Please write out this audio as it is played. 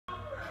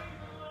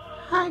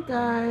Hi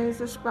guys,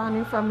 it's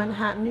Brownie from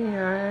Manhattan, New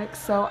York.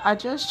 So I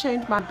just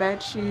changed my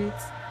bed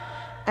sheets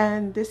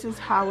and this is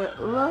how it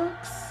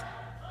looks.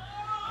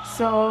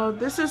 So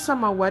this is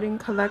from my wedding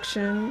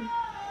collection.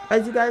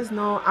 As you guys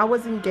know, I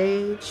was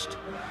engaged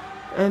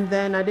and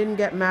then I didn't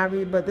get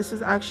married, but this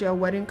is actually a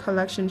wedding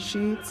collection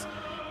sheets.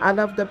 I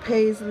love the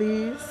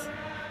paisleys.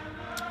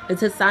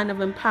 It's a sign of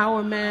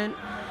empowerment,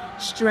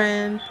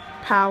 strength,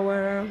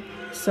 power.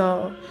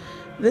 So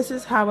this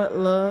is how it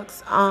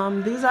looks.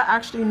 These are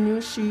actually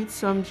new sheets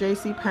from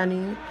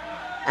JCPenney,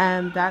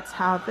 and that's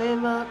how they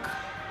look.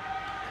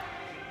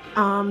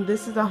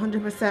 This is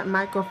 100%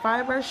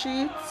 microfiber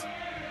sheets.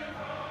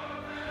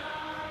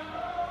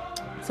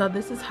 So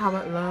this is how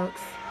it looks.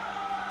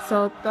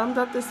 So thumbs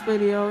up this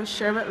video,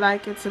 share it,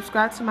 like it,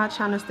 subscribe to my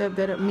channel, stay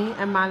updated me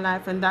and my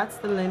life. And that's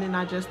the linen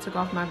I just took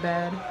off my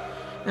bed,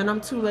 and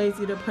I'm too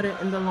lazy to put it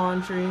in the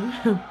laundry.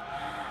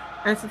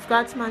 And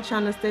subscribe to my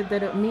channel, stay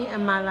updated me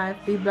and my life.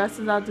 Be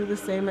blessed as I'll do the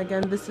same.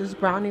 Again, this is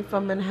Brownie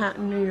from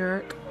Manhattan, New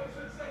York.